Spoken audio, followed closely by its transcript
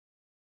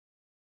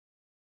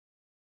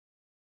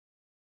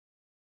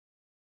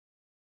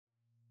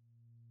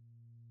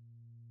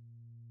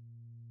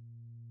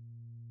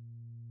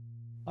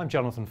I'm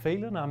Jonathan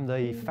Phelan. I'm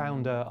the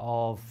founder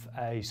of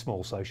a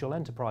small social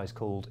enterprise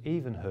called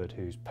Evenhood,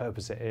 whose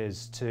purpose it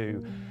is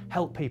to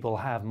help people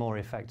have more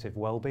effective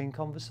wellbeing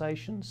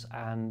conversations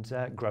and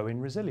grow in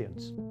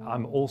resilience.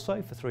 I'm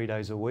also, for 3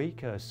 days a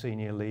week, a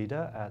senior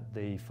leader at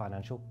the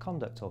Financial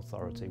Conduct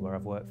Authority, where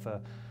I've worked for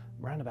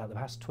around about the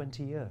past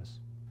 20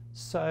 years.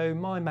 So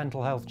my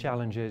mental health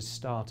challenges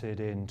started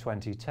in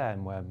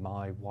 2010, where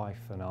my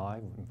wife and I,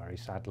 very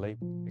sadly,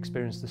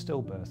 experienced the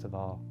stillbirth of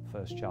our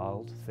first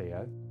child,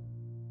 Theo.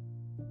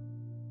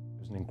 It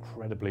was an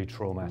incredibly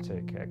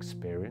traumatic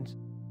experience.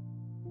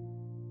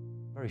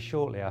 Very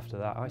shortly after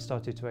that, I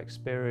started to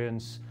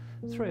experience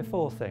 3 or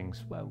 4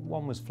 things.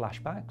 One was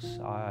flashbacks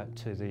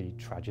to the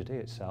tragedy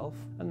itself,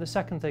 and the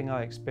second thing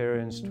I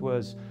experienced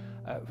was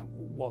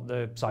what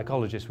the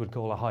psychologists would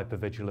call a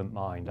hypervigilant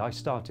mind. I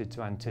started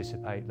to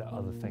anticipate that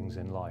other things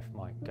in life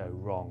might go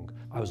wrong.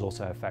 I was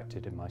also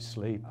affected in my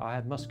sleep. I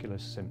had muscular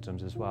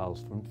symptoms as well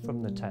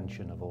from the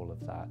tension of all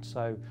of that.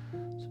 So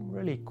some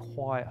really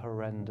quite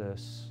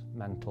horrendous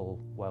mental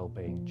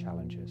well-being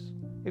challenges.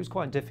 It was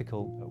quite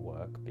difficult at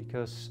work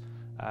because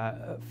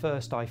at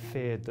first I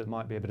feared there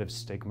might be a bit of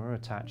stigma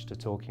attached to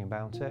talking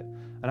about it,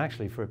 and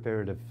actually for a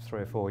period of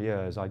 3 or 4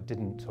 years I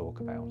didn't talk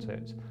about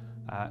it.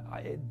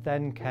 It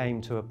then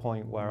came to a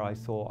point where I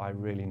thought I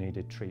really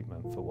needed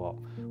treatment for what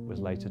was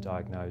later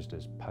diagnosed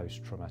as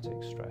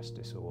post-traumatic stress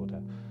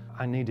disorder.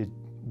 I needed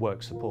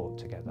work support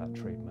to get that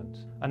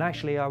treatment. And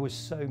actually I was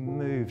so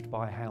moved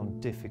by how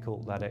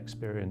difficult that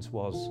experience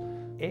was.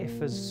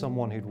 If, as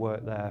someone who'd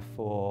worked there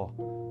for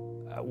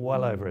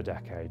well over a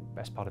decade,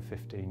 best part of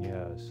 15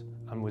 years,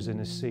 and was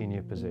in a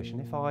senior position,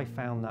 if I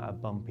found that a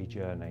bumpy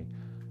journey,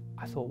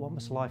 I thought, what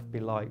must life be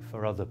like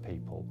for other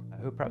people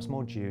who are perhaps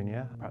more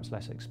junior, perhaps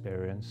less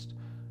experienced,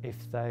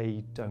 if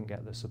they don't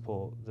get the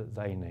support that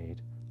they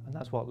need? And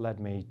that's what led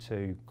me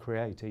to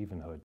create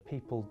Evenhood.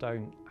 People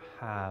don't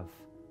have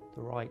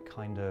the right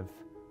kind of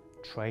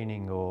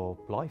training or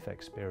life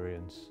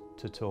experience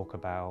to talk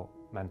about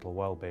mental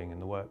well-being in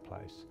the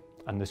workplace.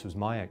 And this was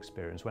my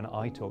experience. When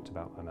I talked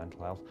about my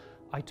mental health,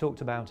 I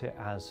talked about it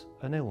as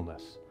an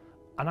illness.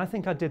 And I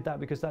think I did that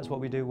because that's what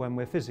we do when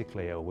we're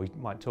physically ill. We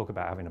might talk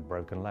about having a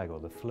broken leg or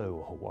the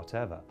flu or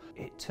whatever.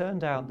 It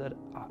turned out that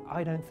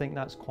I don't think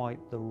that's quite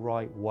the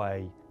right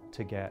way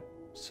to get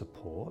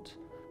support.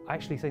 I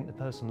actually think the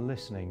person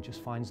listening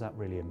just finds that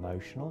really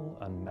emotional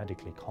and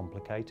medically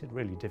complicated,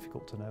 really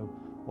difficult to know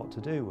what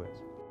to do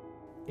with.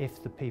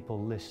 If the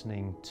people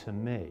listening to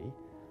me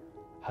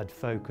had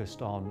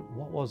focused on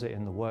what was it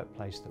in the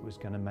workplace that was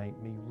going to make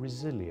me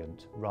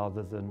resilient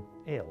rather than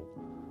ill,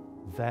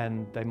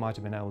 then they might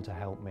have been able to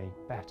help me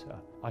better.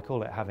 I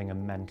call it having a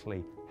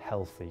mentally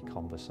healthy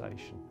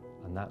conversation,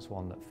 and that's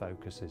one that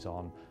focuses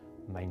on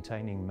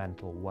maintaining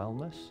mental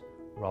wellness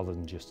rather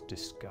than just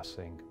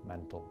discussing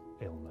mental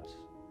illness.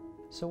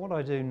 So what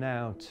I do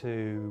now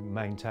to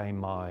maintain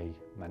my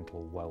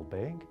mental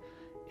well-being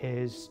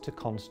is to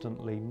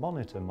constantly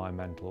monitor my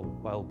mental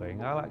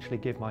well-being. I'll actually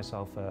give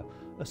myself a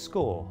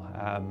score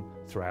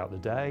throughout the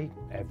day,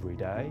 every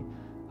day,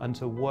 and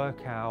to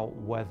work out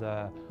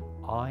whether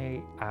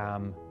I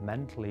am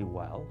mentally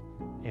well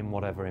in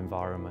whatever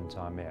environment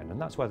I'm in,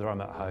 and that's whether I'm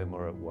at home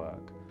or at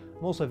work.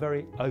 I'm also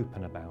very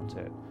open about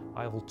it.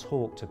 I will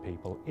talk to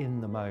people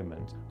in the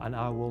moment, and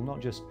I will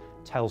not just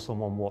tell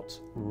someone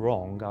what's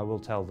wrong, I will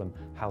tell them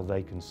how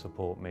they can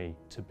support me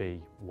to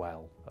be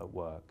well at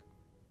work.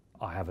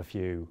 I have a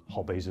few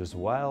hobbies as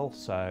well,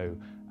 so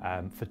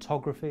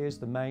photography is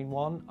the main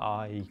one.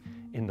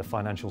 In the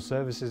financial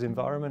services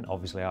environment,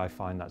 obviously I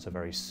find that's a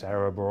very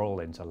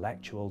cerebral,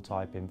 intellectual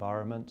type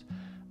environment.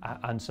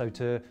 And so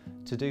to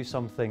do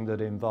something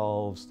that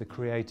involves the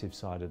creative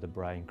side of the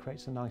brain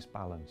creates a nice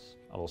balance.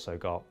 I've also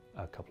got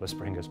a couple of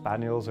Springer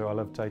Spaniels who I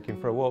love taking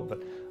for a walk,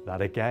 but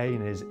that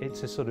again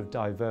it's a sort of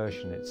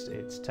diversion.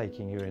 It's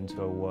taking you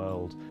into a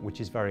world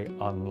which is very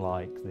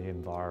unlike the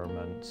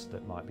environments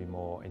that might be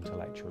more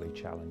intellectually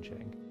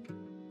challenging.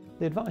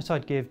 The advice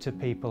I'd give to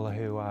people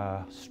who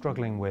are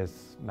struggling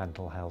with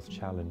mental health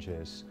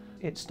challenges,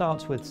 it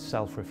starts with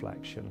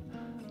self-reflection,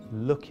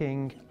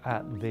 looking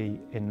at the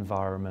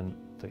environment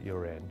that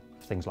you're in.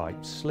 Things like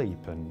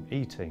sleep and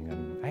eating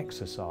and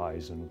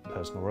exercise and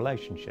personal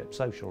relationships,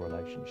 social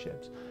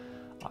relationships.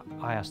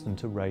 I ask them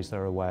to raise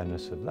their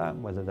awareness of that,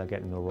 whether they're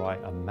getting the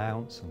right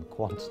amounts and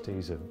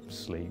quantities of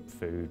sleep,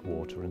 food,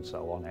 water and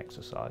so on,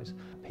 exercise.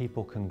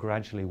 People can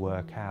gradually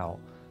work out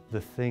the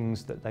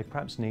things that they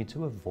perhaps need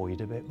to avoid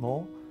a bit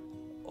more,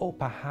 or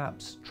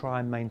perhaps try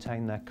and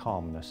maintain their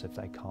calmness if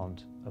they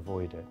can't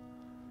avoid it.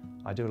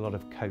 I do a lot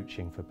of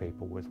coaching for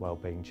people with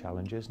wellbeing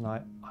challenges, and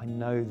I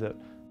know that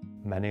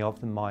many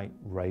of them might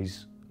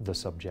raise the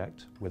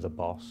subject with a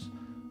boss,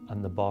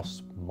 and the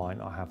boss might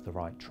not have the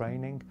right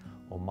training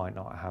or might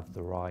not have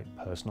the right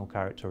personal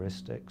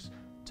characteristics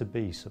to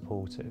be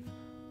supportive.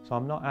 So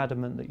I'm not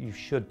adamant that you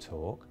should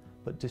talk,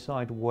 but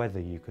decide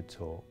whether you could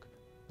talk.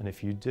 And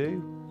if you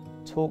do,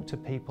 talk to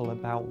people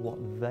about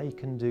what they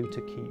can do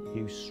to keep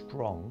you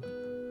strong.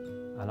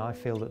 And I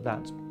feel that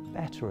that's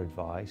better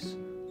advice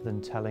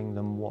than telling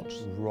them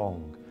what's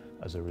wrong.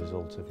 as a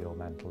result of your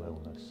mental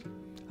illness.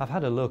 I've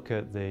had a look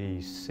at the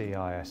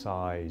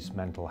CISI's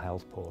mental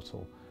health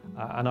portal,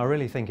 and I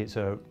really think it's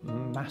a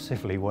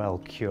massively well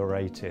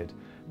curated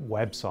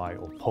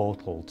website or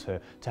portal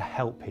to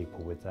help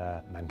people with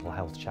their mental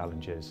health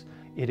challenges.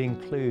 It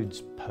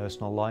includes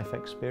personal life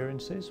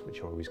experiences, which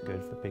are always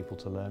good for people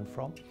to learn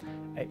from.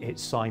 It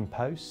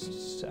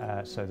signposts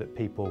so that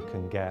people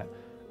can get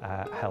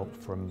help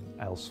from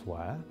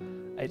elsewhere.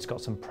 It's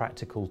got some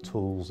practical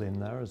tools in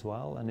there as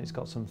well, and it's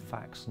got some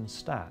facts and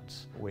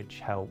stats which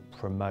help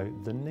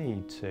promote the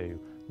need to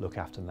look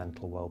after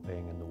mental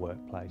well-being in the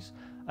workplace.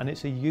 And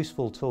it's a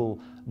useful tool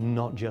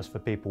not just for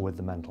people with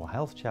the mental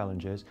health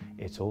challenges,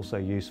 it's also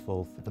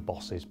useful for the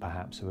bosses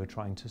perhaps who are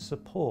trying to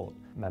support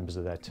members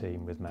of their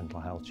team with mental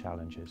health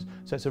challenges.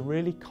 So it's a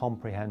really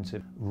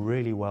comprehensive,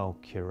 really well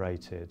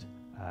curated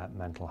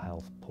mental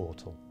health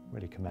portal.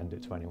 Really commend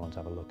it to anyone to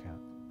have a look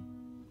at.